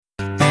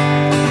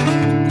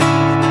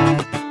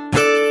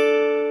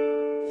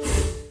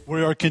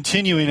are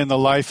continuing in the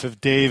life of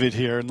David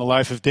here, in the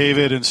life of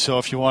David. And so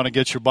if you want to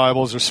get your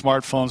Bibles or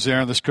smartphones there,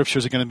 and the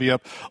scriptures are going to be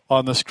up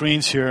on the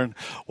screens here. And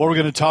what we're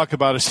going to talk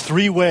about is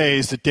 3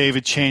 ways that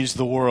David changed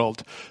the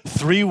world.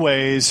 3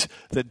 ways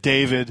that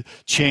David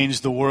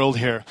changed the world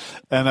here.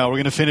 And we're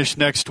going to finish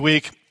next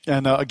week.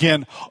 And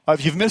again,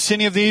 if you've missed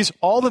any of these,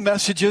 all the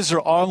messages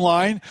are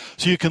online,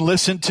 so you can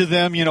listen to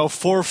them,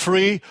 for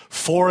free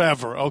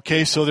forever.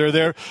 Okay, so they're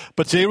there.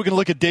 But today we're going to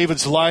look at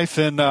David's life,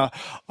 and I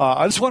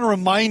just want to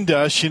remind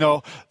us,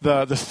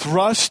 the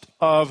thrust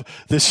of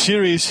the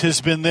series has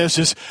been this: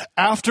 is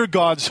after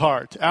God's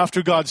heart,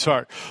 after God's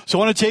heart. So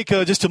I want to take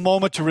just a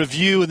moment to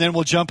review, and then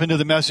we'll jump into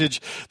the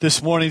message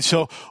this morning.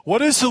 So,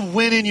 what is the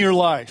win in your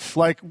life?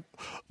 Like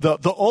the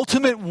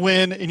ultimate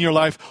win in your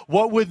life?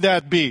 What would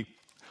that be?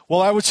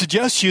 Well, I would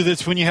suggest to you that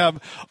it's when you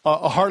have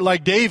a heart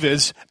like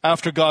David's,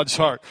 after God's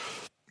heart.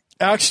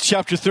 Acts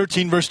chapter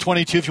 13, verse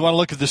 22, if you want to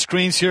look at the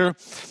screens here,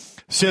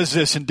 says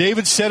this: "And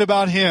David said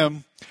about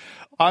him,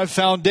 I've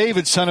found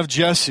David, son of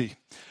Jesse,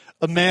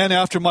 a man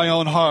after my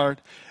own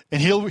heart,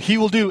 and he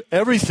will do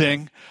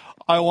everything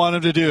I want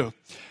him to do."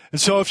 And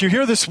so if you're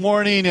here this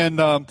morning,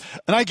 and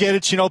I get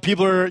it,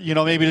 people are,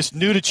 maybe just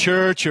new to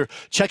church or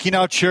checking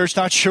out church,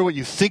 not sure what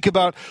you think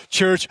about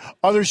church.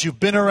 Others, you've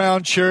been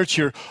around church,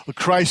 you're a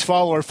Christ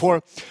follower.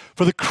 For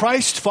the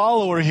Christ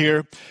follower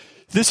here,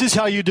 this is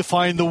how you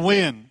define the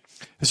win.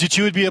 Is that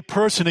you would be a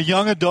person, a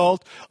young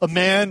adult, a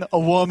man, a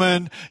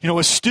woman,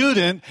 a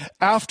student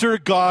after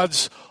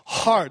God's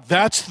heart.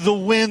 That's the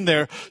win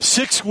there.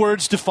 6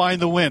 words define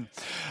the win.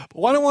 But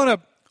what I want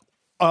to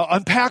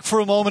unpack for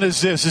a moment is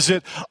this, is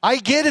that I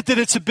get it that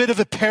it's a bit of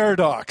a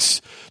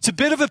paradox. It's a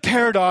bit of a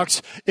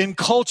paradox in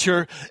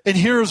culture, and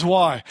here's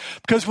why.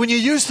 Because when you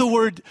use the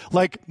word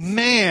like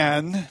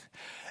man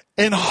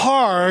and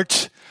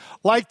heart,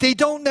 like they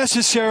don't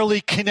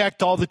necessarily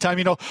connect all the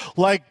time,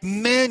 like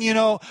men,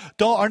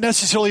 aren't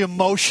necessarily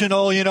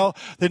emotional,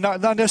 they're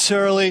not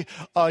necessarily,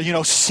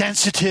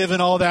 sensitive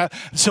and all that.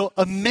 So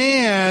a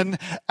man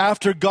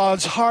after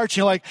God's heart,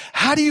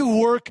 how do you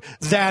work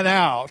that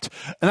out?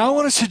 And I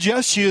want to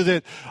suggest to you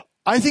that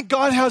I think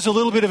God has a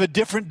little bit of a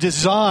different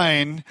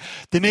design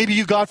than maybe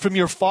you got from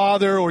your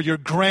father or your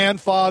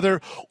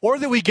grandfather, or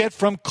that we get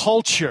from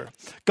culture.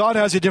 God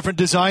has a different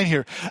design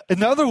here.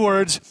 In other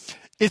words,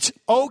 it's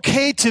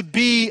okay to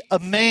be a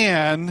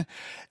man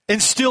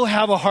and still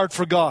have a heart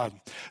for God.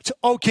 It's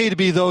okay to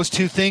be those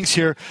 2 things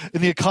here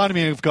in the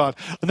economy of God.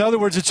 In other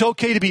words, it's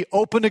okay to be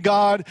open to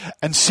God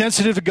and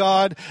sensitive to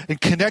God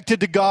and connected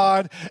to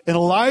God and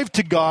alive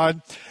to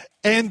God,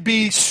 and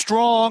be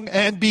strong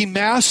and be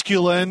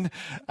masculine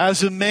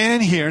as a man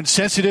here and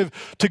sensitive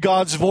to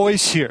God's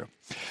voice here.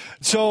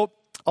 So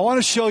I want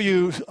to show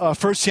you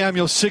 1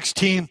 Samuel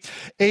 16,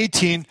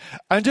 18,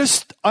 and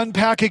just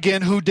unpack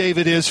again who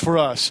David is for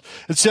us.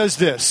 It says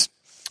this,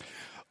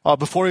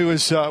 before he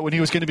was, when he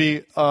was going to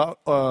be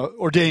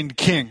ordained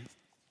king.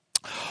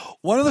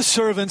 "One of the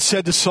servants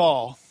said to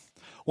Saul,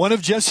 'One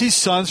of Jesse's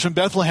sons from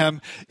Bethlehem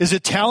is a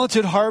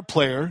talented harp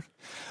player.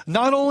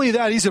 Not only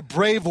that, he's a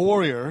brave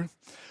warrior,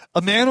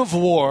 a man of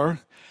war,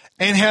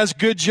 and has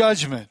good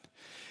judgment.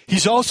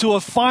 He's also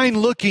a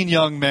fine-looking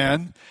young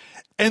man,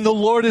 and the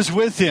Lord is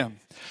with him.'"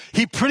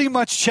 He pretty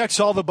much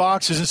checks all the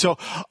boxes. And so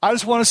I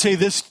just want to say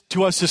this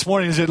to us this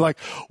morning, is that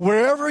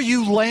wherever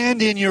you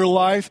land in your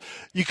life,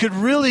 you could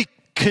really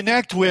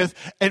connect with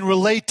and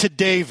relate to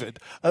David.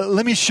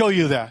 Let me show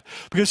you that.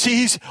 Because see,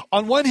 he's,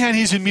 on one hand,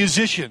 he's a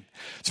musician.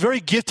 He's a very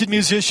gifted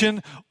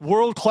musician,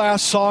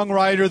 world-class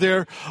songwriter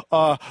there.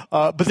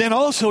 But then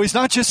also, he's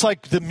not just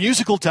like the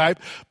musical type,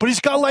 but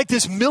he's got like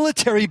this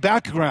military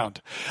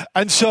background.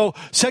 And so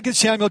 2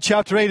 Samuel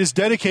chapter 8 is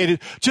dedicated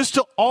just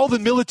to all the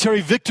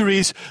military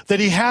victories that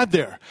he had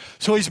there.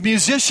 So he's a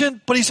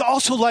musician, but he's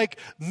also like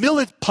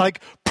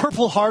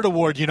Purple Heart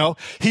Award,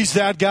 He's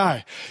that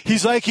guy.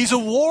 He's a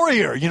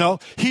warrior,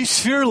 He's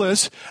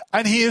fearless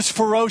and he is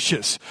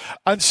ferocious.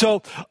 And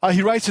so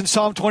he writes in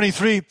Psalm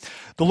 23,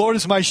 "The Lord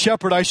is my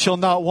shepherd, I shall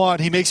not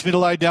want. He makes me to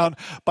lie down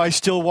by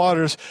still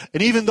waters.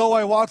 And even though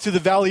I walk through the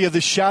valley of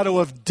the shadow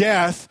of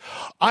death,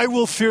 I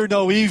will fear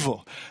no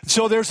evil."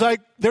 So there's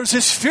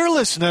this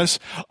fearlessness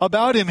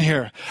about him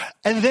here.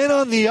 And then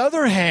on the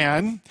other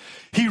hand,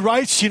 he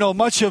writes,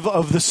 much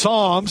of the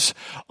Psalms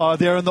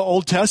there in the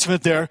Old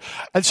Testament there.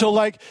 And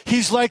so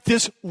he's like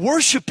this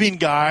worshiping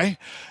guy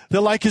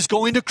that is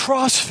going to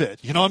CrossFit.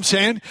 You know what I'm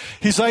saying?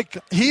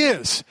 He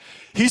is.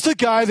 He's the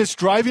guy that's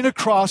driving a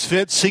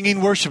CrossFit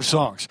singing worship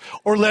songs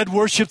or led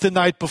worship the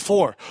night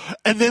before.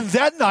 And then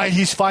that night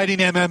he's fighting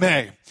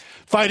MMA,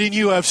 fighting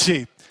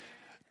UFC.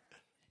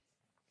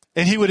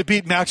 And he would have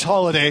beat Max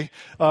Holloway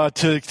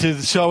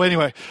so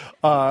anyway,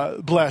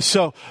 bless.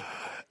 So,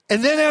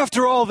 and then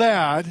after all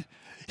that,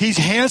 he's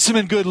handsome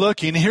and good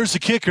looking. And here's the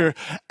kicker.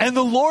 And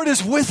the Lord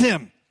is with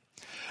him.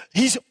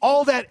 He's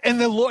all that,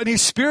 and the Lord, and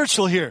he's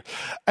spiritual here.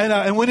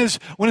 And when his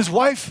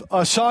wife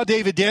saw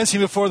David dancing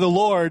before the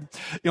Lord,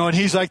 and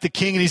he's like the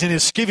king, and he's in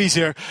his skivvies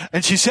there,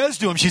 and she says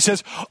to him,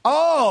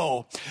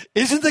 "Oh,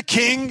 isn't the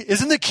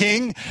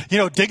king,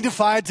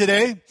 dignified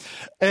today?"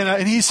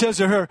 And he says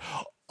to her,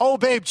 oh,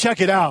 babe,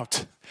 check it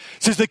out.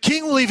 Says the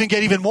king will even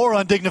get even more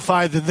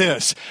undignified than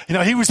this.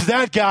 He was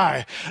that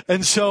guy.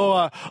 And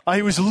so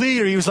he was a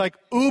leader. He was like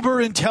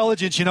uber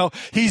intelligent.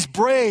 He's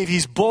brave.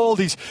 He's bold.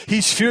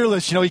 He's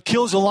fearless. He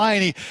kills a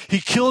lion. He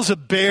kills a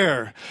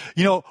bear,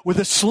 with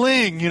a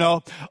sling,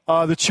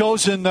 the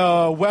chosen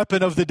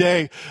weapon of the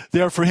day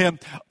there for him.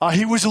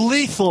 He was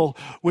lethal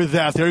with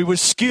that there. He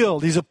was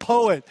skilled. He's a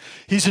poet.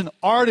 He's an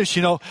artist,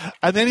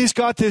 and then he's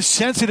got this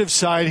sensitive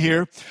side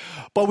here.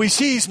 But we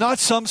see he's not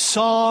some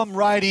psalm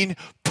writing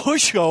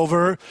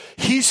pushover.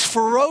 He's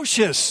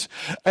ferocious,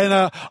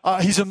 and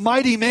he's a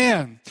mighty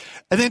man.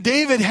 And then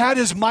David had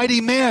his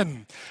mighty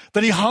men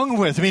that he hung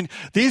with.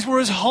 These were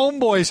his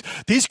homeboys.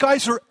 These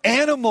guys are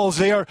animals.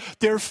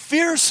 They're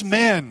fierce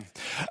men.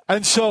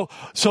 And so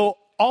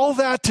all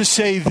that to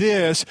say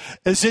this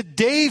is that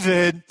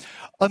David,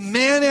 a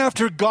man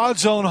after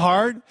God's own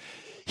heart,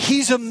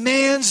 he's a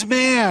man's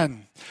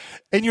man.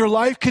 And your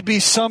life could be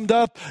summed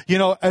up,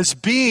 as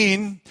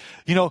being,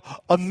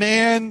 a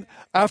man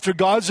after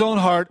God's own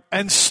heart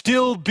and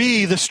still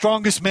be the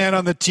strongest man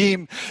on the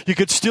team. You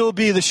could still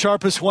be the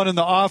sharpest one in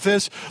the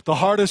office, the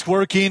hardest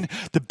working,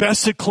 the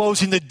best at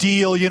closing the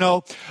deal,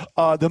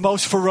 the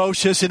most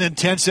ferocious and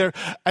intense there,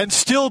 and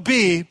still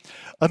be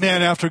a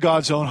man after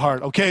God's own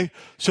heart. Okay?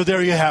 So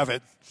there you have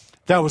it.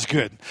 That was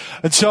good.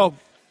 And so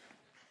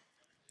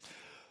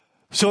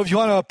if you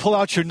want to pull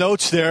out your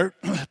notes there,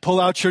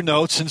 pull out your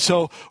notes. And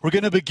so we're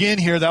going to begin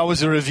here. That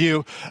was a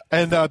review.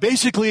 And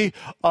basically,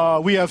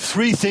 we have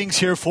three things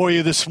here for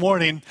you this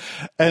morning.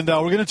 And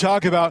we're going to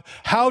talk about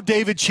how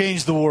David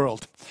changed the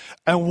world.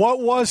 And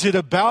what was it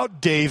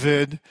about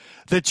David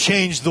that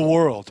changed the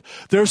world?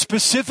 There are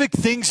specific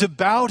things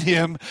about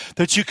him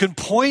that you can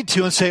point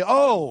to and say,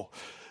 oh,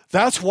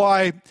 that's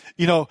why,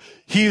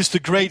 he is the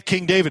great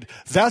King David.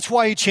 That's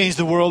why he changed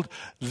the world.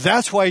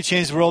 That's why he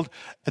changed the world.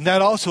 And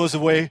that also is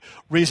the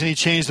reason he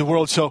changed the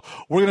world. So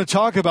we're going to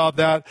talk about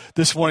that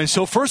this morning.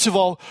 So first of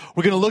all,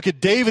 we're going to look at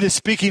David as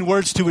speaking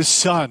words to his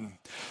son,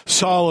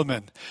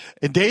 Solomon.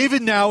 And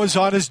David now is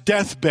on his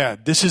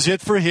deathbed. This is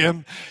it for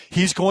him.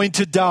 He's going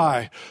to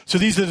die. So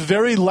these are the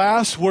very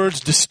last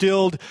words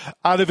distilled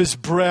out of his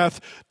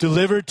breath,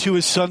 delivered to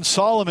his son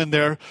Solomon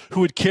there, who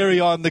would carry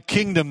on the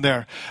kingdom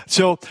there.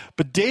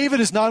 But David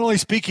is not only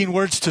speaking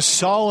words to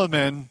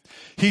Solomon,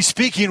 he's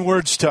speaking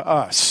words to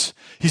us.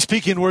 He's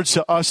speaking words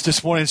to us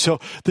this morning. So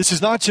this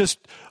is not just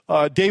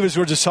David's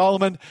words to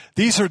Solomon.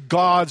 These are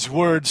God's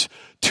words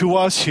to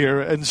us here.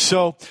 And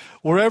so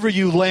wherever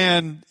you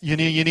land, you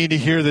need to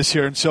hear this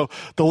here. And so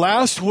the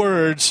last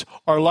words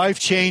are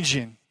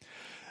life-changing.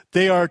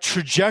 They are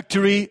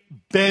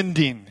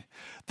trajectory-bending.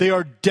 They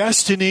are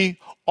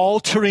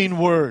destiny-altering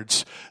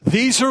words.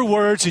 These are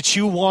words that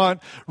you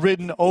want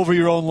written over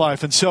your own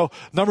life. And so,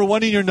 number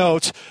one in your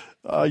notes,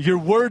 your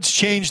words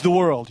change the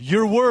world.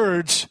 Your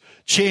words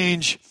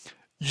change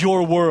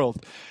your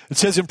world. It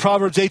says in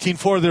Proverbs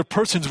 18:4, that a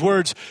person's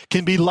words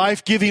can be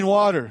life-giving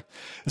water.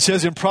 It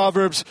says in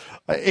Proverbs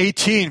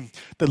 18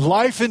 that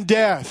life and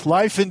death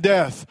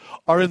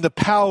are in the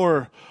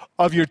power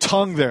of your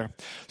tongue there.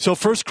 So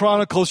 1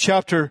 Chronicles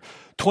chapter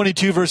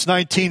 22, verse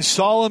 19,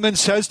 Solomon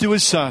says to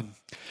his son,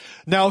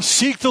 now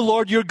seek the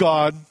Lord your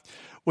God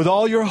with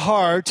all your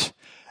heart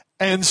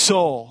and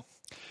soul.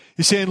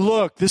 He's saying,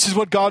 look, this is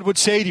what God would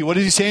say to you. What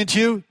is he saying to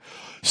you?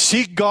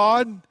 Seek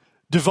God,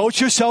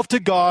 devote yourself to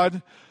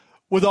God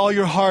with all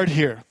your heart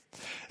here.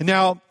 And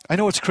now, I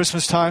know it's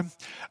Christmas time.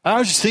 I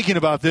was just thinking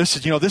about this.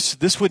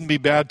 This wouldn't be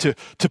bad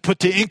to put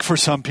to ink for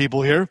some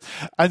people here.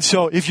 And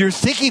so if you're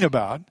thinking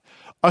about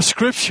a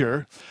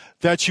scripture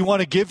that you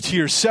want to give to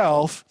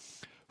yourself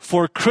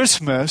for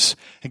Christmas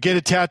and get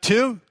a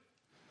tattoo,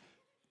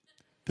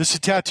 this is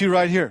a tattoo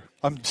right here.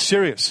 I'm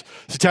serious.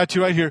 It's a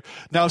tattoo right here.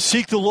 Now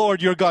seek the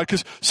Lord your God.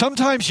 Because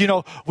sometimes,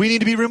 we need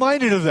to be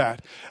reminded of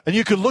that. And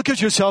you could look at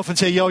yourself and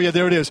say, oh yeah,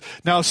 there it is.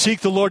 Now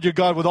seek the Lord your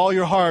God with all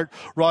your heart,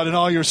 Rod, and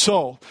all your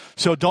soul.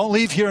 So don't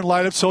leave here and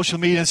light up social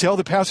media and say, oh,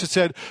 the pastor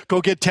said,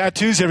 go get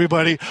tattoos,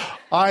 everybody.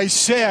 I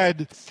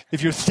said,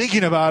 if you're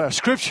thinking about a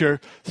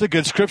scripture, it's a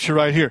good scripture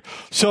right here.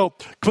 So,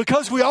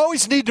 because we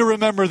always need to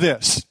remember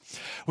this.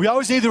 We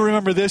always need to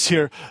remember this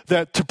here,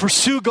 that to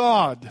pursue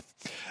God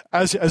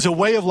as a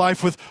way of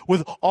life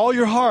with all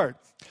your heart.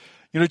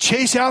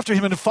 Chase after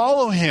him and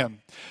follow him,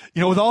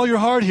 with all your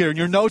heart here in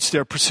your notes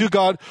there. Pursue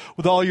God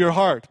with all your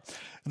heart.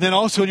 And then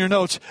also in your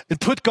notes, and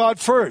put God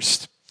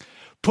first.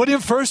 Put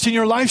him first in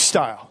your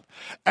lifestyle.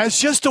 As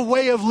just a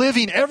way of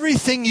living,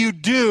 everything you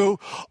do,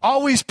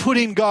 always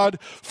putting God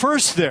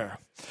first there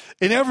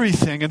in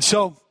everything. And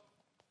so,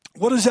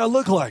 what does that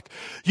look like?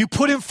 You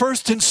put him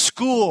first in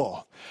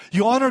school.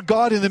 You honor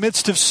God in the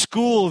midst of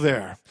school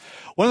there.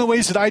 One of the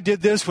ways that I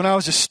did this when I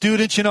was a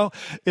student,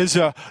 is,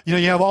 you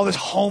have all this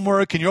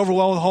homework and you're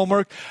overwhelmed with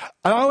homework.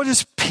 And I would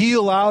just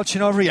peel out,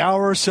 every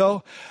hour or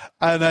so.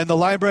 And in the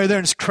library there,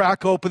 and just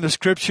crack open the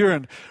scripture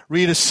and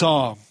read a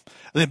psalm.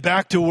 and then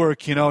back to work,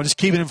 just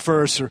keeping him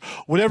first, or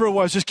whatever it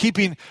was, just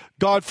keeping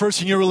God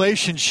first in your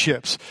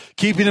relationships,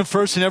 keeping him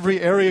first in every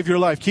area of your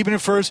life, keeping him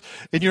first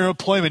in your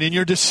employment, in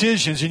your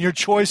decisions, in your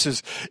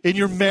choices, in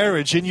your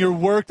marriage, in your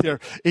work there,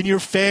 in your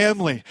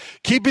family,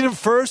 keeping him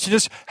first in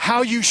just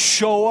how you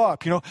show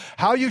up,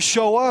 how you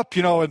show up,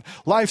 and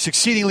life's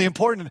exceedingly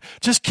important.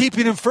 Just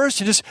keeping him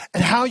first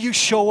and how you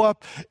show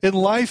up in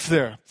life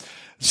there.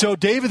 So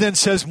David then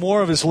says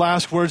more of his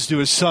last words to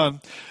his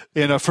son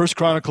in 1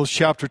 Chronicles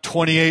chapter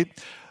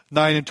 28,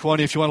 9 and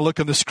 20, if you want to look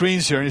on the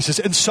screens here. And he says,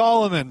 "And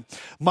Solomon,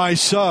 my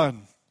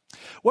son,"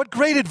 what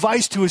great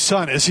advice to his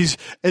son as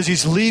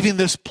he's leaving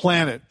this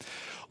planet.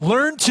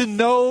 "Learn to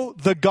know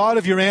the God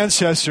of your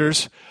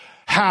ancestors."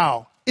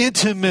 How?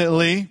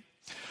 Intimately.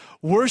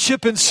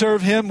 Worship and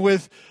serve him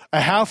with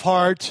a half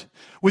heart,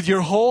 with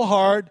your whole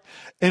heart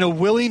and a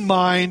willing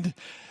mind.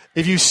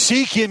 If you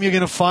seek him, you're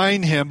going to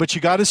find him, but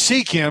you got to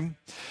seek him.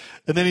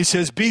 And then he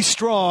says, "Be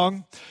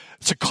strong."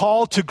 It's a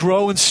call to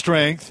grow in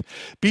strength.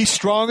 Be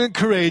strong and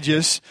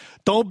courageous.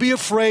 Don't be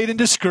afraid and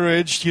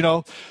discouraged,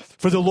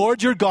 For the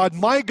Lord your God,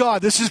 my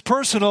God, this is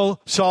personal,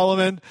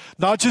 Solomon,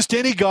 not just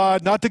any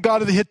God, not the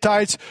God of the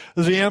Hittites,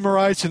 the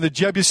Amorites, and the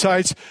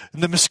Jebusites,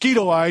 and the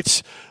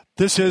Mosquitoites.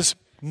 This is,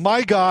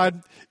 my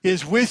God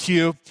is with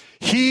you.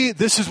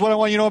 This is what I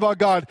want you to know about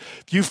God.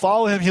 If you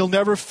follow him, he'll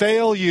never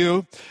fail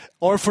you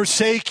or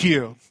forsake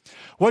you.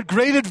 What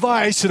great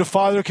advice that a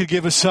father could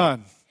give a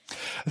son.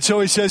 And so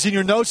he says in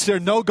your notes there,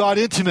 know God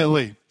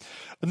intimately.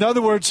 In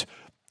other words,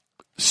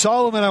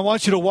 Solomon, I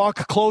want you to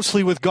walk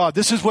closely with God.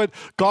 This is what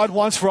God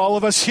wants for all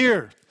of us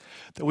here.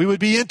 That we would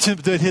be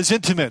his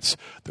intimates.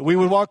 That we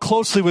would walk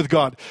closely with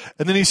God.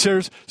 And then he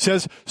says,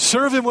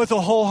 serve him with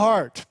a whole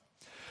heart.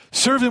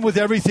 Serve him with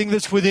everything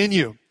that's within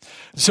you.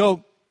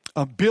 So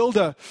build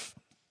a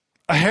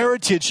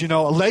heritage, a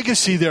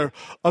legacy there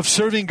of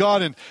serving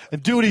God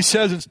and do what he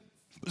says.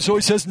 And so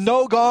he says,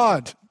 know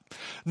God.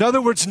 In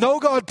other words, know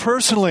God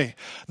personally.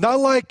 Not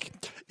like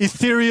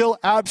ethereal,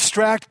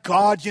 abstract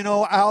God,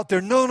 out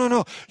there.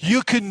 No.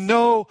 You can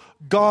know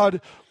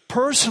God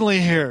personally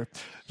here.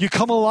 You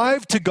come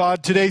alive to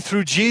God today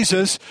through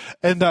Jesus,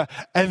 and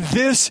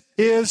this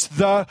is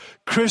the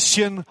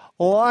Christian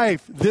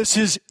life. This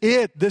is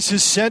it. This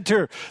is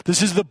center.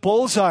 This is the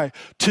bullseye,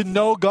 to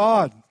know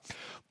God.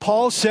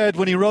 Paul said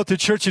when he wrote the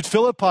church at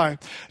Philippi,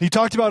 he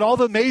talked about all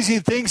the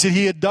amazing things that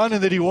he had done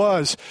and that he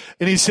was.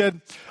 And he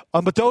said,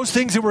 but those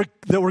things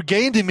that were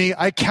gained to me,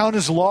 I count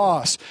as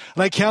loss.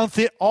 And I count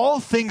all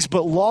things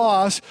but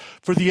loss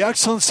for the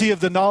excellency of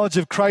the knowledge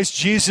of Christ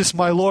Jesus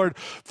my Lord,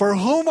 for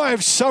whom I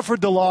have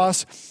suffered the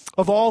loss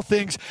of all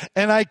things,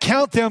 and I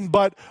count them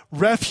but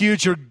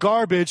refuge or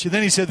garbage. And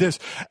then he said this,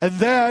 and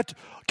that,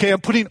 okay,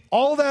 I'm putting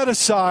all that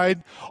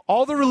aside,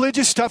 all the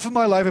religious stuff in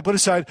my life I put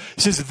aside.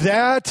 He says,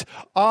 that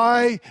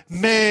I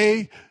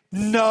may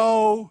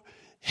know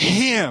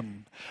him.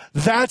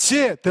 That's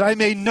it, that I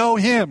may know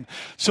him.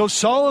 So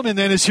Solomon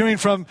then is hearing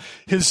from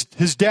his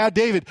dad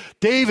David.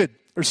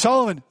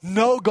 Solomon,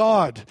 know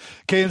God.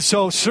 Okay, and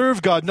so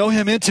serve God, know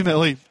him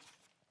intimately.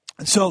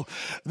 And so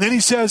then he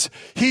says,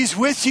 he's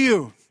with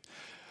you.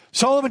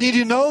 Solomon, you need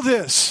to know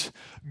this.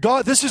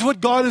 God, this is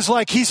what God is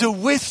like. He's a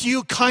with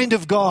you kind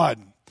of God.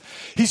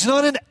 He's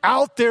not an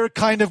out there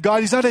kind of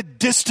God. He's not a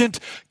distant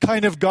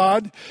kind of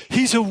God.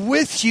 He's a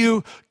with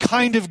you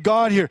kind of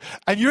God here.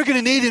 And you're going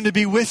to need him to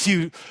be with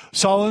you,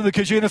 Solomon,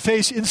 because you're going to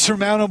face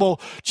insurmountable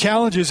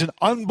challenges and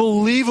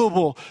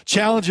unbelievable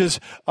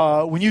challenges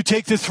when you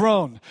take the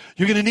throne.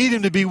 You're going to need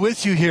him to be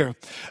with you here.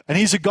 And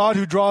he's a God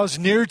who draws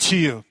near to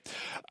you.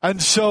 And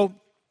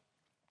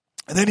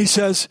then he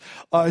says,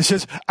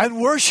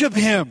 and worship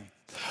him.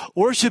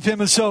 Worship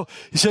him. And so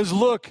he says,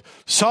 look,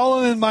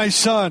 Solomon, my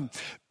son,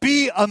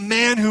 be a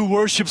man who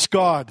worships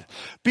God.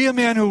 Be a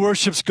man who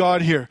worships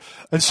God here.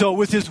 And so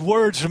with his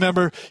words,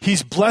 remember,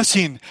 he's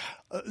blessing.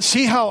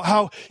 See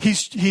how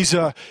he's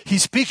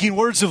speaking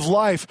words of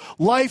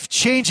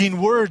life-changing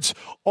words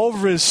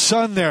over his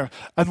son there.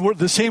 And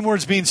the same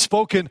words being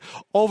spoken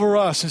over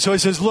us. And so he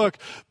says, look,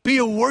 be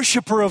a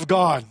worshiper of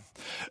God.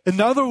 In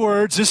other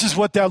words, this is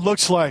what that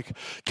looks like.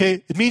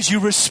 Okay, it means you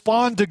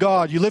respond to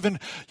God. You live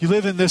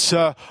in this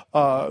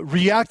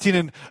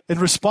reacting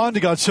and respond to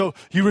God. So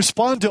you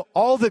respond to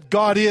all that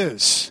God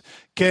is.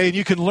 Okay, and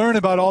you can learn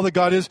about all that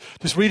God is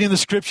just reading the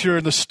scripture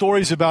and the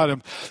stories about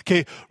him.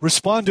 Okay,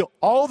 respond to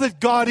all that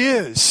God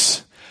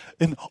is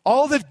and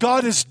all that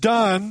God has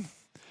done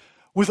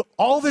with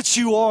all that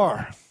you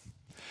are.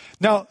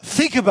 Now,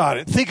 think about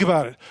it.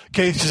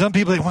 Okay, so some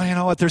people are like, well, you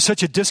know what? There's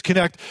such a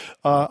disconnect,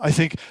 I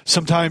think,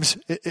 sometimes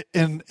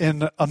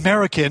in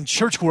America, in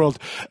church world.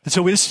 And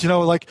so we just,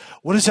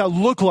 what does that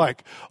look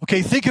like?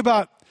 Okay, think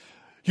about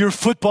your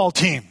football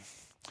team.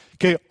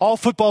 Okay, all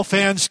football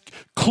fans,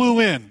 clue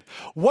in.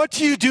 What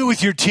do you do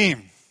with your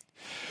team?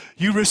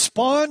 You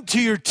respond to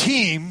your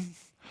team,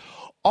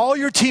 all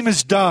your team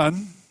has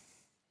done,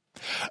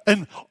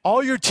 and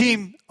all your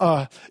team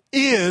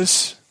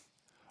is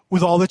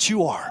with all that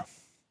you are.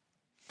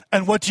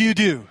 And what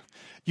do?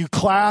 you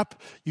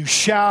clap, you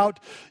shout,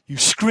 you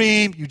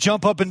scream, you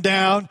jump up and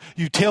down,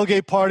 you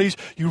tailgate parties,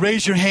 you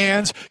raise your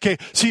hands. Okay,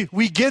 see,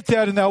 we get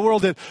that in that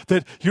world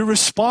that you're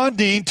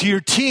responding to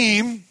your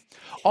team,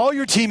 all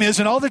your team is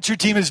and all that your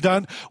team has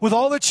done with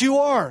all that you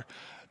are.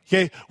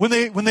 Okay, when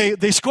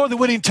they score the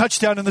winning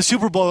touchdown in the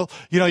Super Bowl,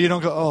 you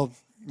don't go, oh,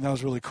 that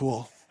was really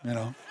cool,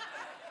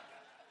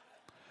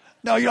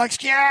 No, you're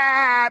like,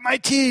 yeah, my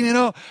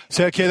team,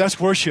 Say, okay, that's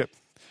worship.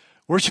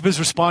 Worship is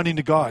responding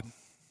to God.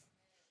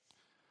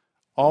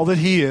 All that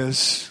he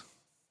is,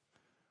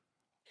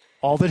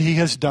 all that he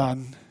has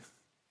done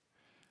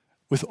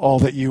with all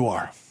that you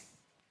are.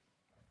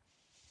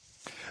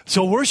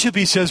 So worship,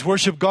 he says,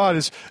 worship God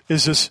is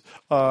this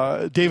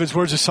David's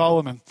words of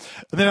Solomon.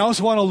 And then I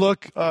also want to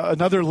look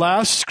another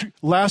last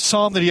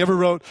psalm that he ever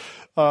wrote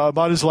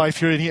about his life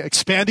here, and he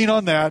expanding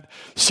on that,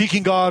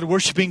 seeking God,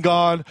 worshiping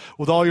God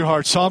with all your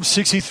heart. Psalm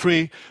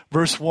 63,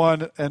 verse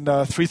 1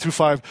 and 3 through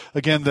 5.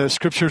 Again, the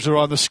scriptures are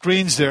on the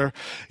screens there.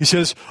 He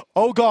says,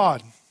 "O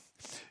God,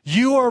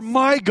 you are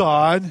my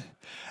God,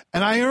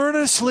 and I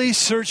earnestly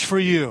search for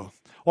you."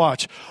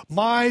 Watch.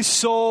 "My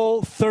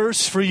soul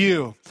thirsts for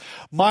you.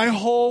 My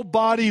whole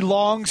body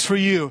longs for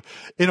you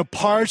in a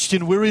parched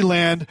and weary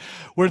land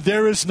where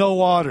there is no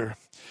water.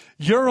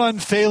 Your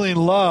unfailing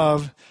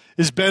love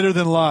is better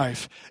than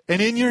life.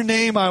 And in your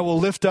name I will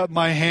lift up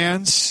my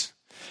hands,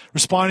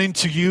 responding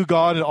to you,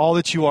 God, and all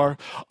that you are.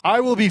 I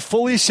will be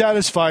fully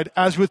satisfied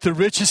as with the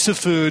richest of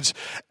foods,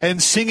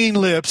 and singing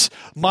lips,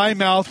 my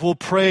mouth will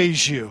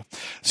praise you."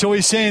 So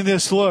he's saying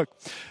this, look,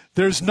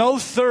 there's no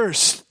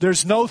thirst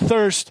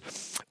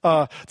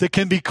that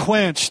can be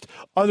quenched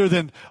other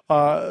than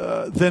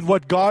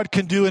what God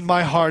can do in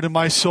my heart and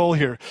my soul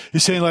here.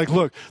 He's saying, like,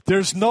 look,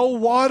 there's no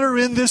water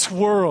in this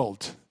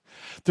world.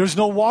 There's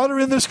no water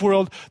in this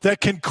world that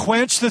can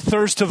quench the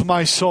thirst of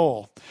my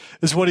soul,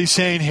 is what he's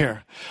saying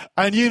here.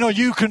 And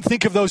you can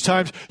think of those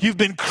times you've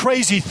been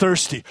crazy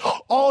thirsty.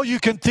 All you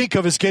can think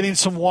of is getting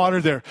some water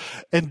there.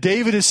 And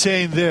David is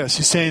saying this.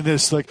 He's saying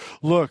this, like,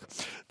 look,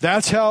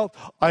 that's how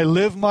I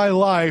live my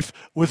life,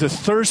 with a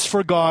thirst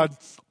for God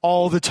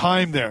all the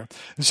time there.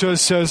 And so it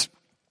says,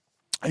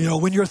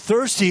 when you're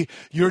thirsty,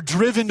 you're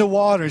driven to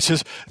water. It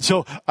says,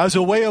 so as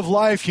a way of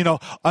life,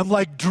 I'm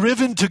like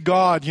driven to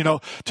God,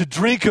 to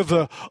drink of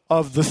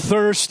the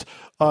thirst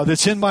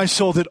that's in my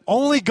soul that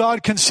only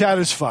God can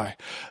satisfy,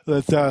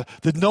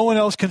 that no one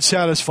else can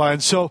satisfy.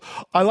 And so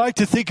I like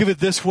to think of it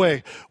this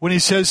way. When he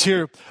says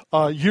here,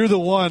 you are the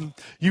one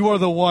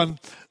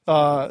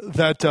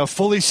that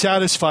fully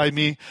satisfy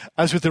me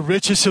as with the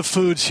richest of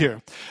foods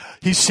here.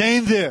 He's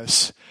saying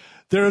this: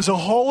 there is a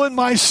hole in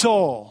my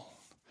soul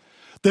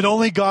that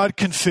only God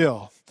can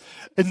fill.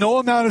 And no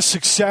amount of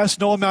success,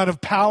 no amount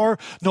of power,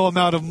 no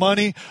amount of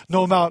money,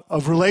 no amount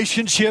of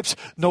relationships,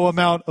 no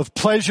amount of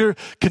pleasure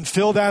can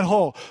fill that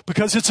hole,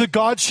 because it's a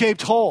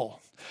God-shaped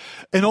hole.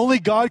 And only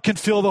God can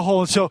fill the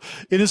hole. And so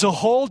it is a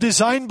hole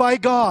designed by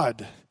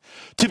God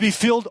to be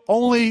filled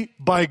only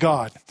by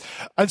God.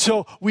 And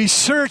so we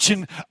search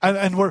and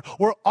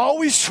we're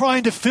always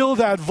trying to fill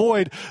that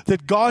void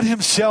that God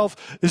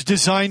himself is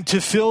designed to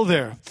fill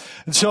there.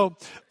 And so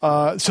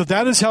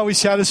that is how he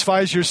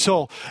satisfies your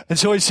soul. And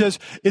so he says,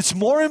 it's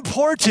more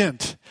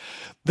important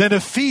than a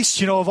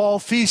feast, of all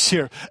feasts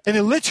here. And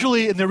it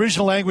literally, in the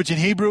original language in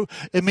Hebrew,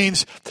 it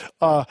means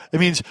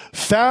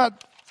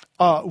fat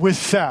with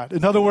fat.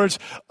 In other words,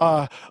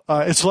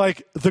 it's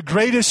like the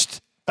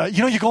greatest.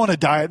 You go on a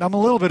diet, and I'm a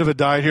little bit of a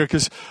diet here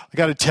because I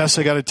got a test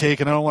I got to take,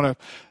 and I don't want to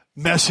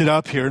mess it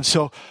up here. And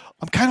so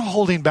I'm kind of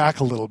holding back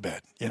a little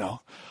bit,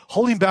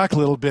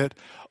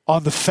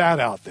 on the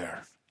fat out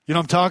there. You know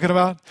what I'm talking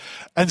about?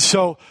 And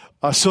so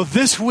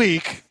this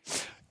week,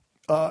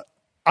 I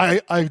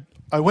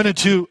went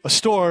into a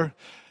store,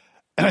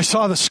 and I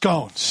saw the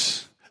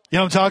scones. You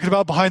know what I'm talking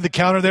about, behind the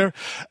counter there?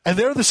 And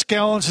there are the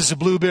scones. There's a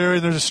blueberry,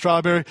 and there's a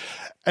strawberry.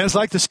 And it's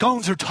like the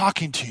scones are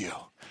talking to you. You know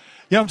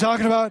what I'm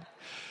talking about?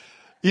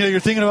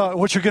 You're thinking about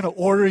what you're going to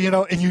order,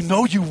 and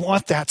you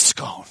want that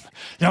scone.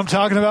 You know what I'm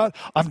talking about?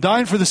 I'm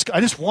dying for this. I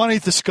just want to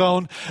eat the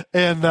scone.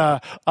 And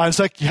it's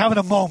like you're having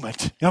a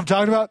moment. You know what I'm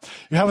talking about?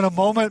 You're having a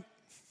moment.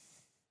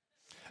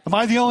 Am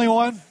I the only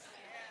one?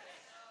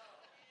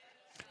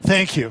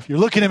 Thank you. You're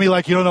looking at me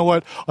like you don't know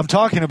what I'm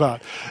talking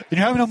about. And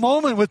you're having a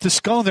moment with the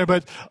scone there,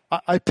 but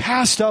I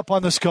passed up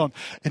on the scone.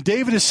 And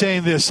David is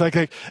saying this,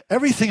 like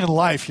everything in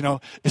life,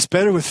 is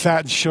better with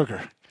fat and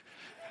sugar.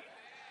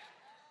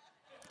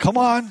 Come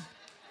on.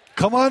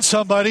 Come on,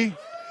 somebody.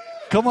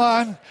 Come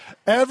on.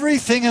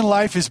 Everything in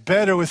life is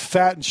better with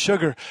fat and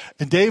sugar.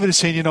 And David is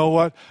saying, you know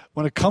what?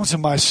 When it comes to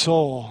my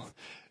soul,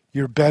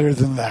 you're better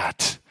than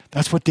that.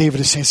 That's what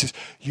David is saying. He says,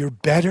 you're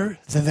better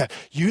than that.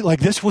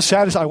 This will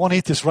satisfy. I want to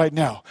eat this right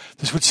now.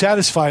 This would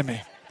satisfy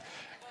me.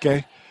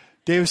 Okay?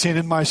 David is saying,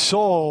 in my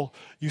soul,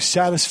 you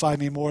satisfy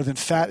me more than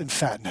fat and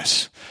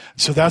fatness.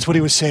 So that's what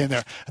he was saying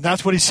there. And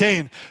that's what he's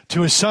saying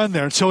to his son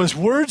there. And so his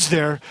words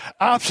there,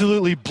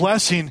 absolutely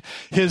blessing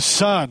his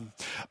son.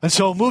 And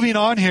so moving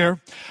on here,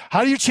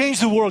 how do you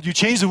change the world? You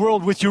change the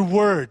world with your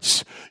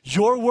words.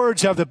 Your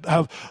words have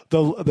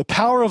the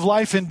power of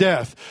life and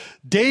death.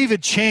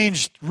 David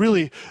changed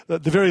really the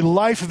very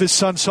life of his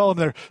son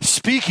Solomon there,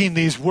 speaking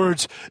these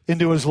words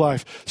into his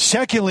life.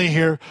 Secondly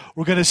here,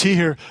 we're going to see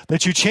here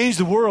that you change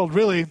the world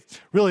really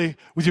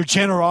with your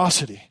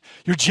generosity.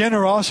 Your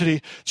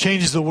generosity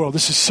changes the world.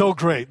 This is so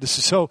great. This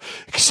is so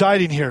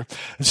exciting here.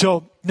 And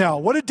so now,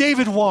 what did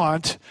David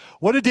want?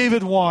 What did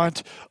David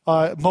want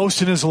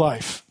most in his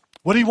life?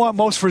 What did he want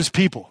most for his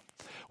people?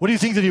 What do you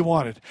think that he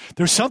wanted?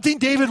 There's something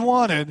David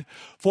wanted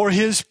for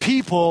his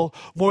people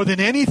more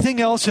than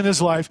anything else in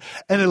his life,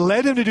 and it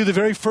led him to do the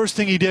very first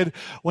thing he did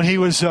when he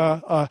was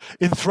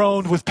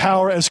enthroned with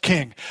power as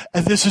king.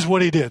 And this is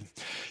what he did.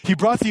 He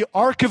brought the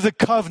Ark of the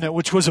Covenant,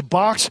 which was a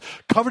box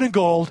covered in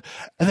gold,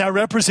 and that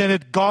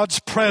represented God's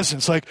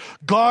presence. Like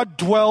God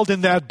dwelled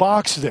in that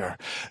box there.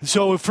 And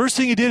so the first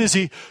thing he did is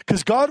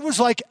because God was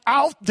like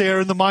out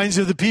there in the minds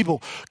of the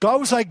people. God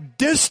was like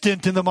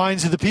distant in the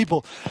minds of the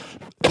people.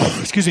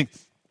 Excuse me.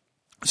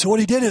 So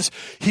what he did is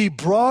he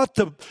brought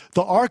the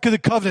Ark of the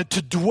Covenant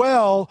to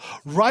dwell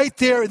right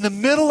there in the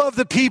middle of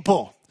the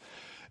people,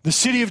 the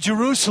city of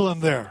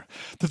Jerusalem there,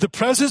 that the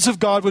presence of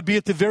God would be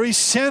at the very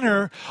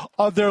center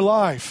of their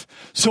life.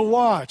 So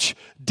watch,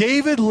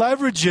 David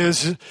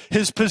leverages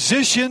his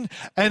position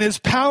and his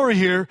power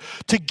here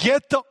to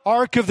get the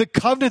Ark of the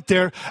Covenant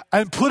there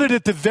and put it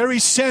at the very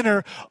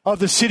center of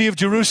the city of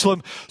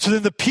Jerusalem, so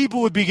then the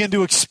people would begin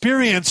to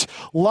experience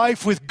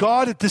life with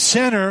God at the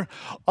center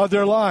of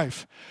their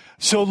life.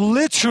 So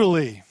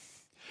literally,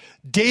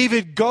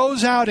 David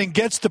goes out and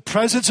gets the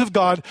presence of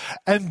God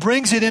and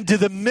brings it into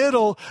the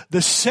middle,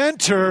 the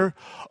center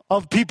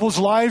of people's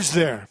lives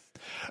there.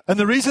 And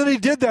the reason he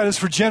did that is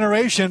for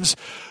generations,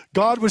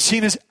 God was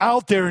seen as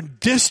out there and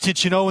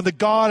distant, and the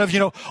God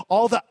of,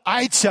 all the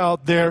ites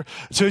out there.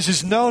 So he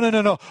says, no.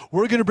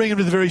 We're going to bring him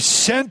to the very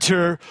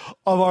center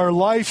of our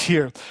life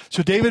here.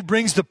 So David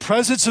brings the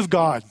presence of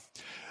God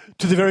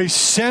to the very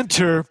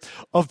center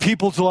of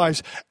people's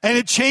lives. And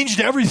it changed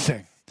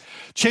everything.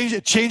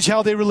 Changed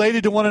how they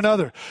related to one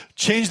another,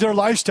 changed their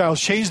lifestyles,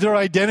 changed their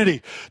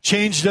identity,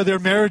 changed their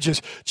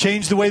marriages,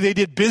 changed the way they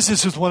did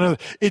business with one another.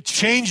 It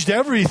changed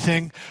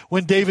everything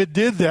when David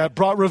did that,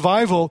 brought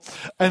revival,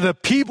 and the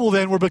people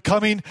then were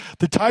becoming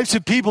the types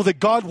of people that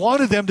God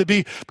wanted them to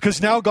be,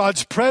 because now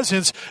God's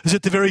presence is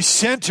at the very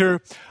center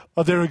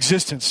of their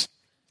existence.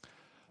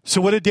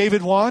 So what did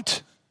David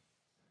want?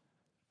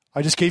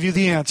 I just gave you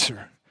the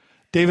answer.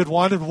 David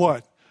wanted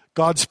what?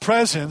 God's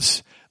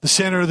presence, the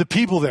center of the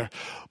people there.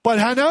 But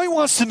now he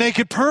wants to make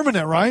it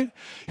permanent, right?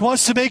 He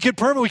wants to make it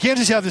permanent. We can't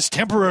just have this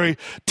temporary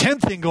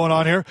tent thing going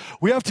on here.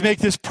 We have to make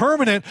this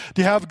permanent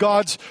to have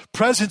God's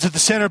presence at the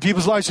center of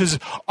people's lives. He says,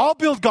 I'll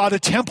build God a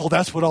temple.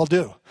 That's what I'll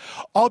do.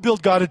 I'll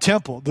build God a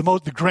temple,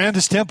 the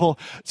grandest temple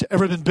that's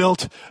ever been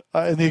built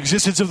in the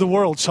existence of the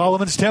world,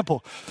 Solomon's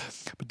temple.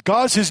 But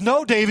God says,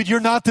 no, David,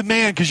 you're not the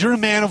man, because you're a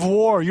man of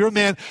war. You're a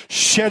man who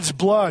sheds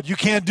blood. You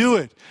can't do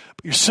it.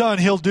 But your son,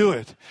 he'll do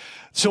it.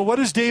 So what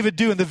does David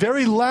do in the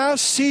very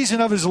last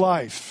season of his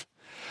life?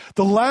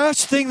 The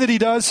last thing that he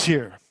does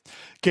here,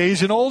 okay,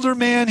 he's an older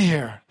man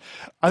here.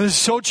 And this is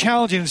so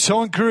challenging and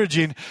so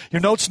encouraging.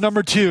 Your notes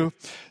number 2,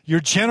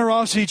 your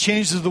generosity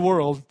changes the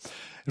world.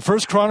 In 1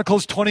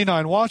 Chronicles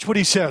 29, watch what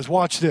he says.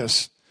 Watch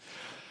this.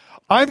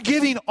 I'm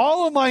giving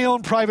all of my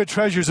own private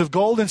treasures of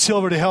gold and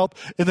silver to help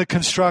in the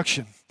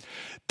construction.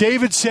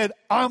 David said,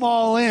 I'm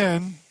all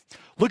in.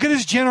 Look at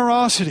his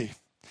generosity.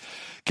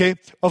 Okay,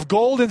 of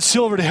gold and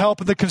silver to help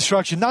in the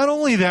construction. Not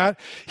only that,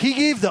 he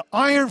gave the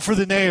iron for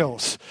the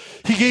nails.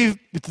 The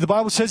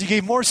Bible says he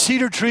gave more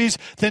cedar trees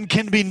than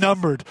can be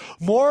numbered.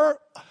 More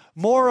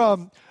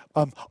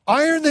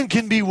iron than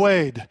can be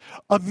weighed.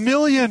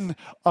 1,000,000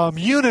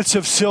 units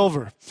of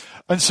silver.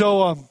 And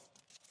so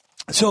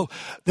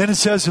then it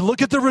says, and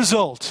look at the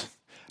result.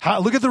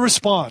 Look at the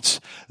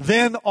response.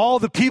 Then all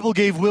the people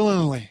gave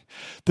willingly.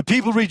 The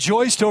people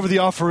rejoiced over the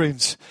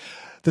offerings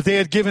that they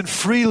had given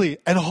freely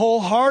and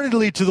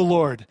wholeheartedly to the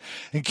Lord.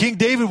 And King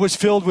David was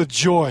filled with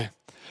joy.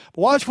 But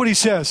watch what he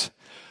says.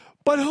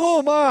 But who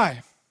am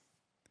I?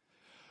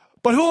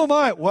 But who am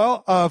I?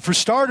 Well, for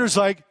starters,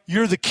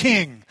 you're the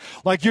king.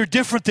 You're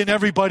different than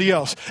everybody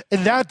else.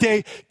 In that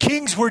day,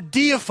 kings were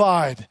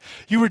deified.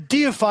 You were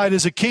deified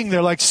as a king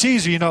there, like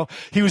Caesar,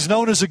 he was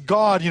known as a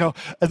god,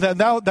 and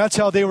now that's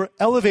how they were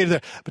elevated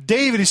there. But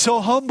David, he's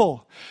so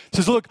humble. He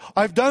says, look,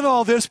 I've done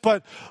all this,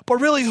 but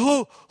really,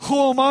 who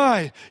am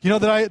I,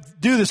 that I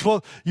do this?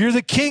 Well, you're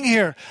the king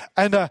here,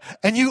 and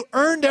you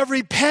earned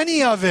every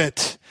penny of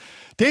it.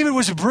 David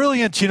was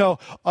brilliant, with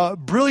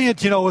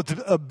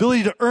the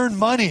ability to earn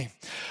money.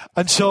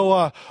 And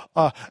so,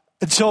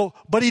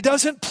 but he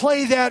doesn't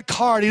play that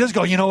card. He doesn't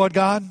go, you know what,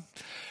 God?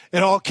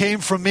 It all came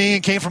from me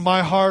and came from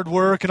my hard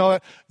work and all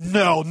that.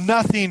 No,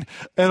 nothing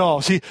at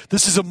all. See,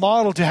 this is a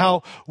model to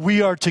how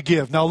we are to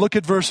give. Now look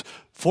at verse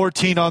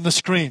 14 on the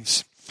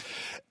screens.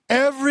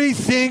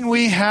 Everything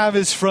we have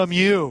is from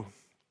you,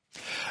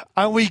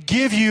 and we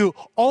give you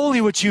only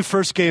what you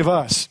first gave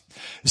us.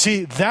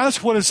 See,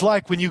 that's what it's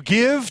like when you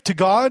give to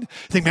God. You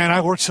think, man,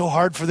 I worked so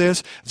hard for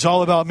this. It's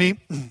all about me.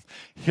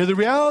 Here, the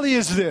reality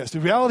is this. The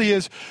reality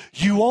is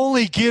you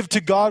only give to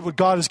God what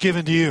God has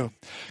given to you.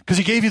 Because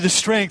he gave you the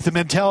strength, the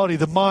mentality,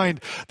 the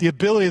mind, the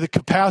ability, the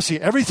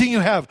capacity, everything you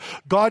have.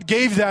 God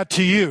gave that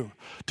to you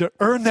to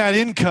earn that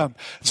income.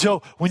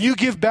 So when you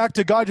give back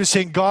to God, you're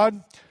saying,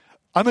 God,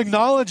 I'm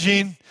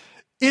acknowledging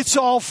it's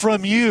all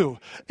from you.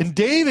 And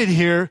David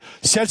here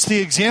sets the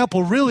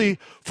example really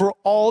for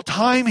all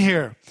time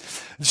here.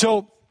 And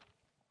so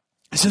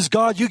he says,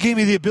 God, you gave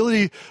me the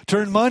ability to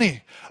earn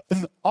money.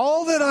 And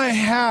all that I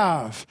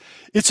have,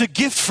 it's a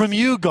gift from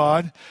you,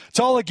 God. It's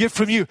all a gift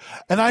from you.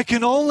 And I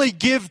can only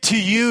give to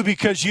you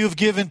because you've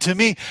given to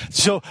me.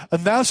 So,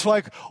 and that's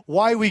like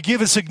why we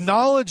give. It's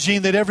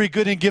acknowledging that every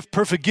good and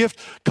perfect gift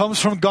comes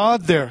from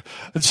God there.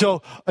 And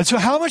so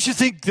how much do you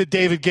think that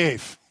David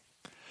gave?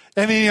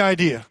 Any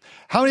idea?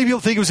 How many people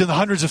think it was in the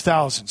hundreds of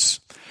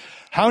thousands?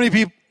 How many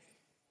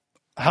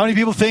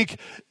people think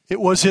it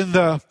was in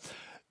the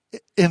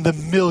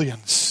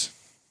millions?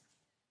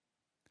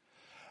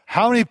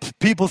 How many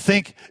people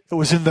think it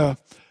was in the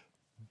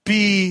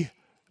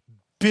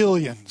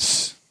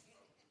billions?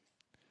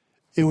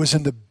 It was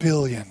in the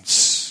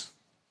billions.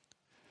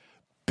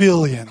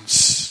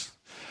 Billions.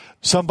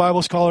 Some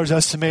Bible scholars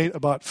estimate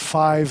about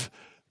 $5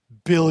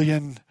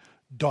 billion.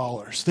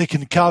 They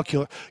can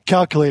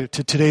calculate it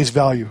to today's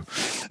value.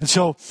 And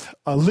so,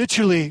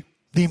 literally,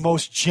 the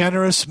most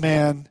generous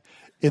man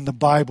in the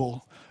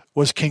Bible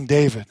was King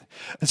David.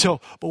 And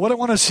so, but what I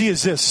want to see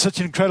is this, such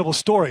an incredible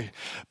story.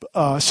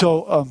 Because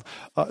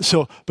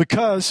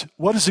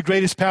what is the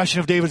greatest passion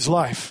of David's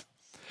life?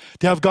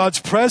 To have God's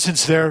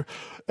presence there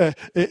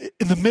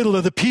in the middle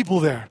of the people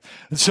there.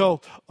 And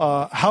so,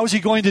 how is he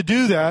going to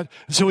do that?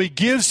 And so he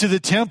gives to the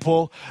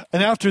temple.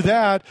 And after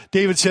that,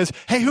 David says,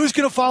 hey, who's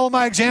going to follow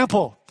my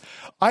example?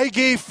 I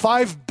gave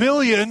 $5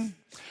 billion. And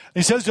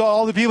he says to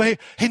all the people, hey,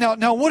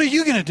 now what are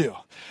you going to do?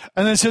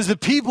 And then it says the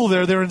people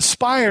there, they're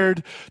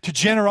inspired to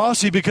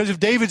generosity because of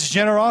David's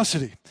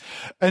generosity.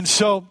 And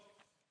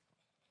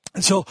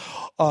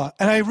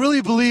I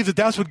really believe that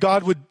that's what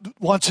God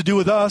wants to do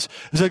with us.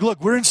 It's like,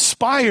 look, we're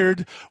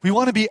inspired. We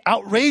want to be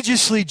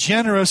outrageously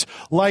generous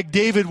like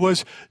David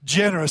was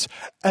generous.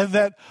 And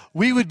that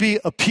we would be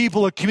a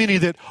people, a community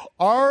that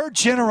our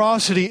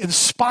generosity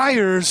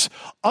inspires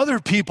other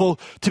people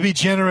to be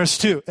generous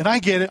too. And I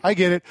get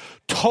it.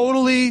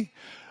 Totally,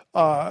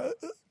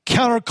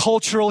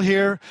 countercultural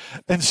here.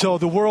 And so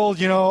the world,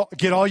 get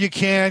all you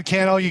can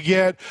all you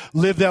get,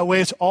 live that way.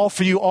 It's all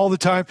for you all the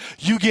time.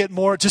 You get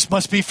more. It just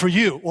must be for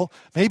you. Well,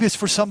 maybe it's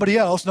for somebody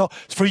else. No,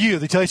 it's for you.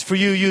 They tell you it's for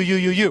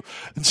you.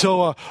 And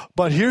so,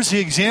 but here's the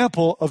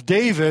example of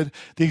David,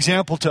 the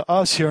example to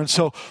us here. And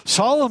so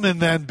Solomon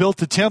then built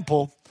the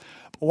temple.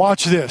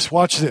 Watch this.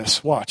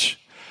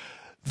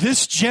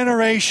 This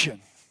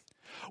generation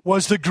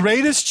was the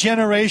greatest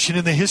generation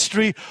in the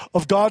history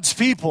of God's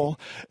people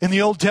in the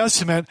Old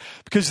Testament,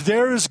 because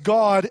there is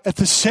God at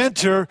the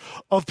center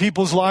of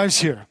people's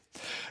lives here.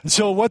 And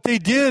so what they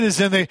did is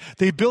then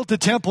they built the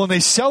temple and they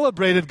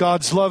celebrated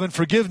God's love and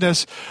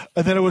forgiveness,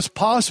 and that it was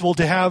possible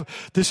to have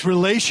this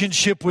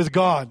relationship with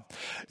God.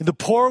 And the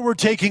poor were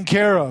taken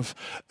care of,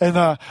 and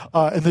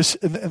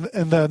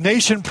the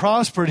nation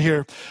prospered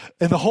here,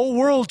 and the whole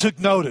world took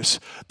notice.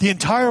 The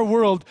entire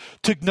world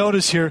took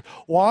notice here.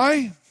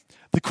 Why?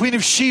 The Queen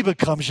of Sheba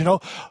comes, the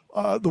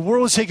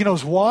world is taking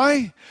notice.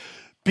 Why?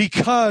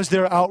 Because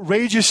they're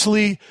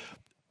outrageously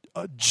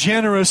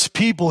generous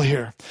people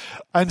here.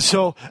 And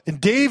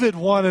David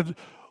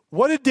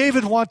what did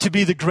David want to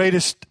be the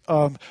greatest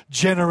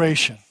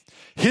generation?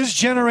 His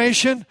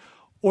generation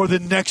or the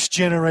next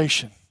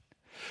generation?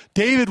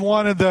 David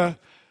wanted the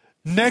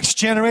next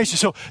generation.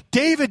 So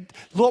David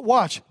gave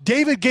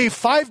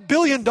 $5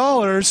 billion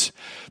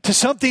to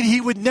something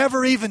he would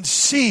never even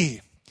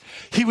see.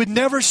 He would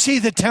never see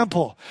the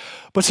temple.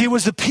 But see, it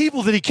was the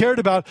people that he cared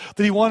about,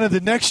 that he wanted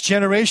the next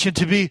generation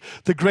to be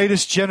the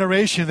greatest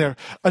generation there.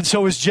 And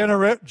so his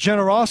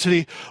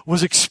generosity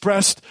was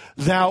expressed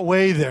that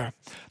way there.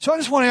 So I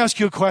just want to ask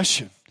you a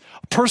question,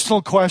 a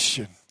personal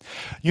question.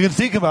 You can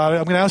think about it.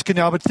 I'm going to ask it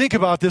now, but think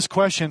about this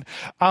question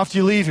after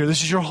you leave here.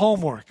 This is your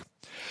homework.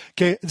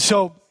 Okay, and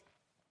so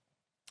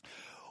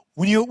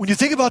when you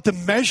think about the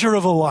measure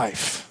of a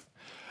life,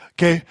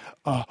 okay,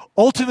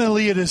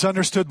 ultimately it is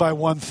understood by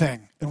one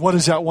thing. And what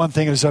is that one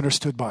thing it is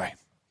understood by?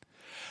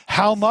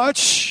 How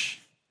much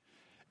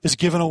is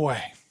given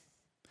away?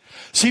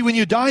 See, when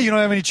you die, you don't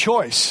have any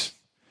choice.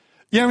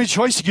 You don't have any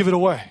choice to give it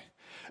away.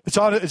 It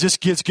just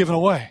gets given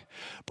away.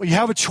 But you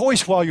have a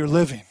choice while you're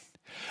living.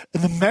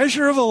 And the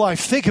measure of a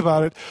life, think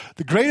about it,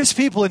 the greatest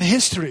people in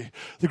history,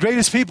 the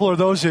greatest people are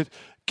those that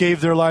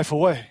gave their life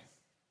away.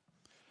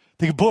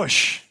 Think of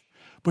Bush.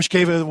 Bush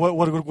gave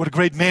what a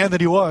great man that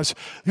he was.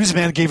 He was a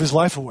man that gave his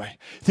life away.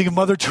 Think of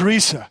Mother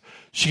Teresa.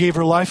 She gave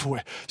her life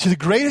away. See, the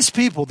greatest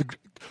people, the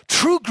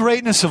true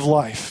greatness of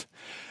life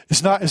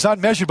is not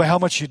measured by how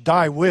much you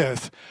die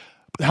with,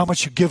 but how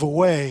much you give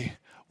away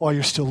while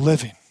you're still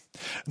living.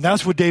 And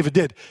that's what David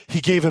did. He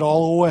gave it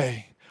all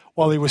away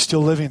while he was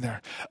still living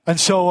there. And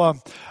so,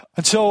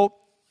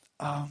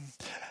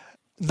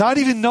 not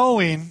even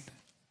knowing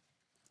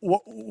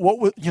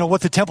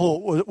what the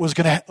temple was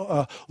going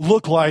to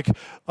look like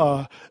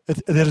at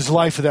his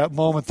life at that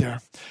moment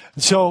there.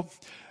 And so,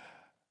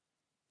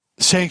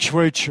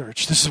 Sanctuary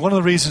Church, this is one of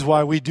the reasons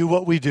why we do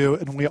what we do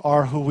and we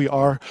are who we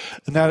are.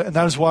 And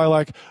that is why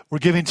we're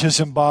giving to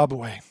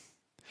Zimbabwe.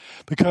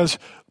 Because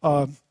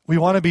we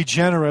want to be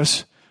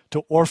generous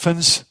to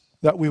orphans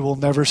that we will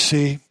never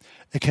see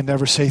and can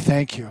never say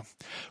thank you.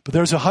 But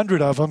there's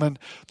 100 of them, and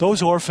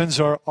those orphans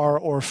are our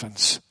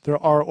orphans. They're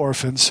our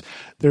orphans.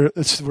 We're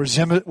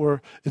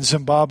in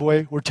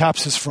Zimbabwe, where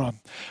TAPS is from.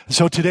 And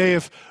so today,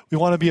 if we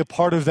want to be a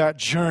part of that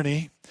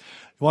journey,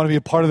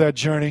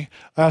 I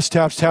ask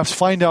TAPS,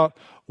 find out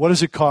what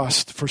does it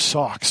cost for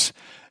socks.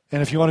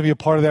 And if you want to be a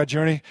part of that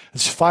journey,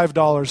 it's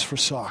 $5 for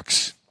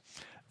socks.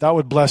 That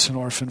would bless an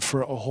orphan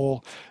for a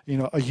whole,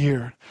 a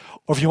year.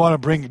 Or if you want to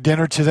bring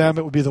dinner to them,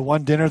 it would be the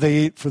one dinner they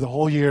eat for the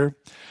whole year.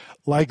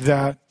 Like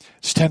that,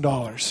 it's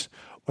 $10.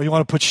 Or you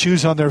want to put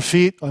shoes on their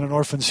feet, on an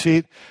orphan's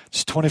feet,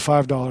 it's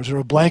 $25. Or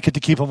a blanket to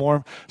keep them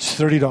warm, it's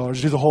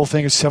 $30. Do the whole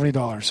thing, it's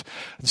 $70.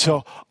 And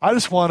so I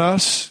just want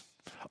us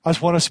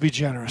to be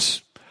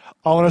generous.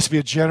 I want us to be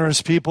a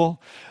generous people,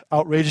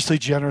 outrageously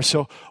generous.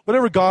 So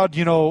whatever God,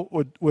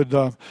 would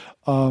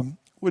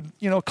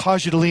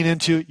cause you to lean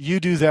into,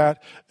 you do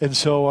that. And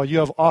so you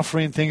have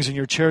offering things in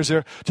your chairs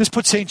there. Just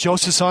put St.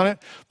 Joseph's on it.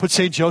 But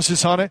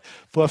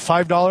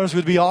 $5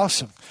 would be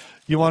awesome.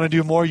 You want to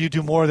do more, you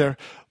do more there.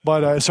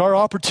 But it's our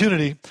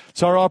opportunity.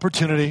 It's our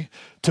opportunity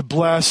to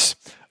bless.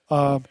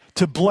 I'm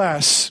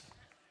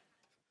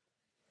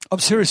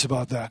serious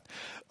about that.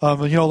 A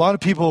lot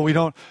of people, we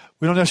don't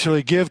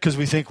necessarily give because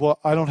we think, well,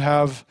 I don't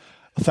have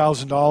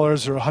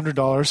 $1,000 or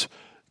 $100.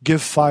 Give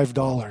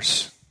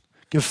 $5.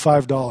 Give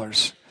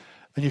 $5.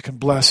 And you can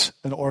bless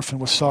an orphan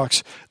with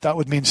socks. That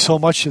would mean so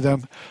much to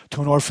them,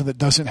 to an orphan that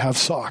doesn't have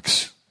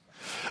socks.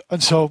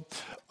 And so,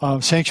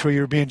 Sanctuary,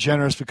 you're being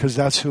generous because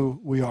that's who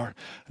we are.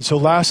 And so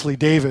lastly,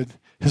 David,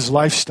 his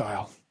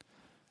lifestyle.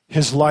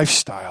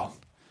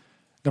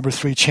 Number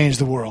 3, changed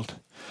the world.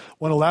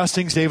 One of the last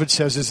things David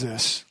says is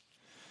this.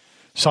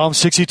 Psalm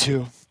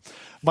 62.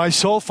 My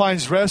soul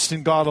finds rest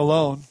in God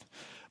alone.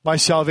 My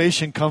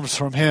salvation comes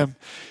from him.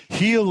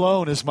 He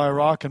alone is my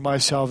rock and my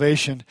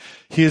salvation.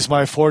 He is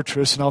my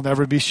fortress, and I'll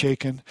never be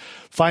shaken.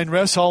 Find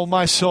rest, all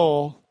my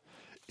soul,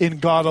 in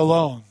God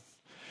alone.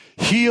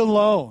 He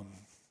alone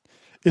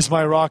is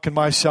my rock and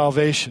my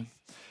salvation.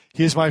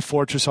 He is my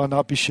fortress, I'll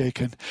not be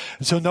shaken.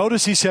 And so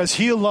notice he says,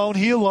 he alone,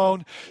 he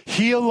alone,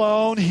 he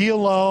alone, he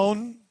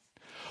alone.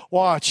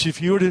 Watch, if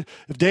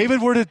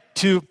David were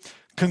to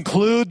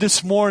conclude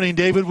this morning,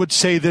 David would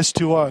say this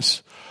to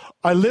us.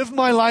 I lived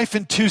my life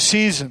in 2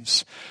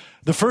 seasons.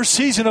 The first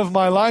season of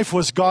my life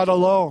was God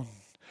alone.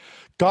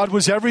 God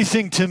was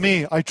everything to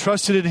me. I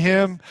trusted in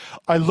him.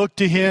 I looked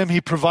to him.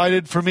 He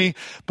provided for me.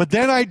 But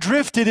then I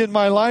drifted in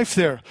my life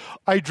there.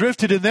 I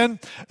drifted and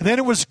then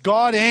it was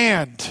God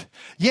and.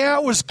 Yeah,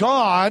 it was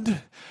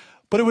God,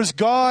 but it was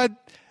God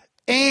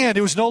and.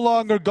 It was no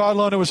longer God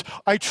alone. It was,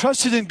 I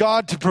trusted in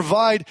God to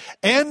provide,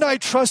 and I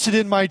trusted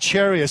in my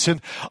chariots,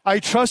 and I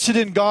trusted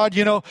in God,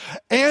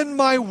 and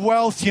my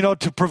wealth,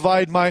 to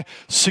provide my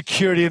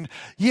security. And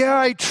yeah,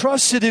 I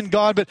trusted in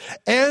God,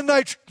 and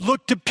I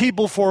looked to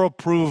people for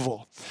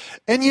approval.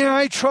 And yeah,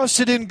 I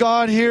trusted in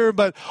God here,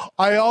 but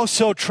I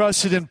also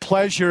trusted in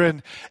pleasure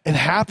and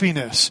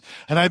happiness.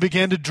 And I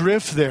began to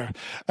drift there.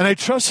 And I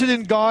trusted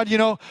in God,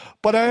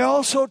 but I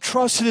also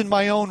trusted in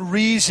my own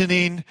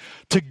reasoning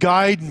to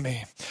guide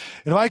me.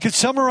 And if I could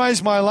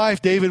summarize my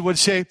life, David would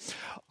say,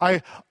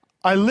 I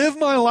lived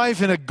my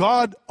life in a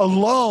God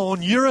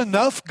alone, you're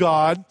enough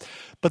God,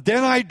 but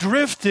then I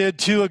drifted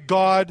to a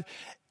God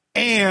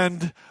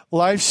and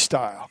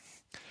lifestyle.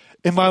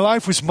 And my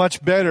life was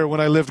much better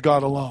when I lived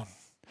God alone.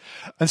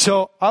 And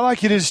so I'd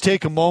like you to just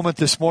take a moment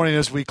this morning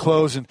as we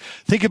close and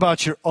think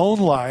about your own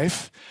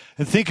life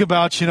and think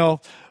about,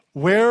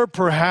 where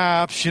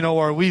perhaps,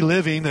 are we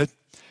living that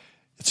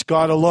it's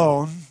God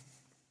alone.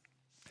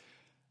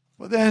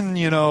 But then,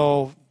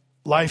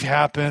 life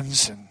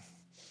happens and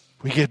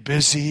we get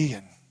busy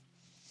and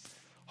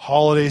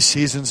holiday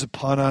season's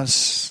upon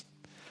us.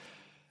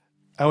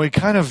 And we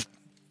kind of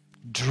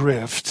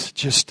drift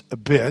just a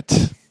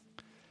bit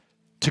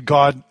to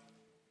God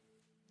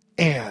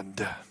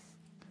and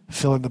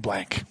fill in the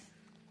blank.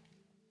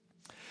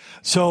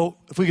 So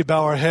if we could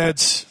bow our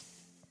heads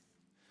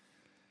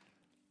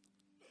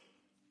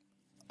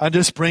and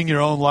just bring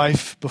your own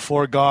life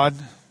before God.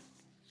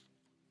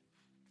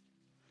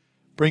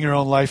 Bring your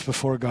own life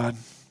before God.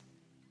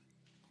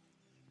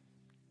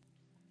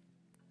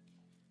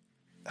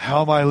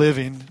 How am I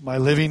living? Am I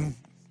living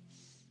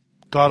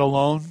God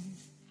alone?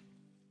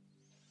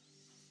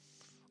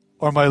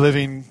 Or am I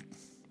living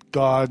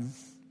God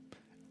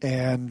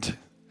and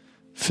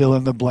fill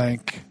in the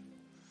blank?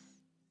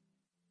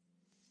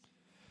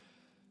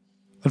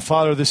 And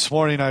Father, this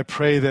morning I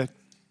pray that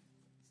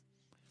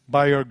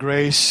by your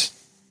grace,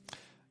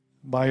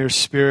 by your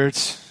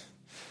Spirit,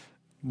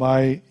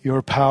 by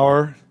your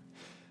power,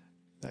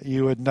 that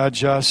you would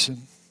nudge us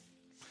and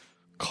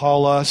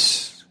call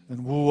us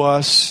and woo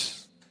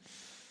us,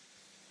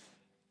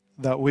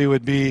 that we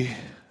would be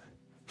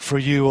for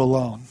you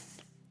alone.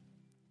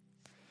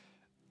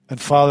 And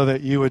Father,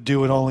 that you would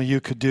do what only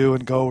you could do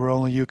and go where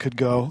only you could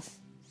go,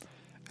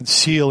 and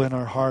seal in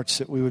our hearts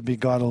that we would be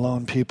God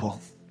alone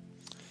people.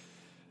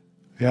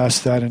 We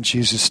ask that in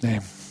Jesus'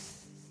 name.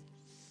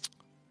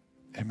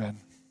 Amen.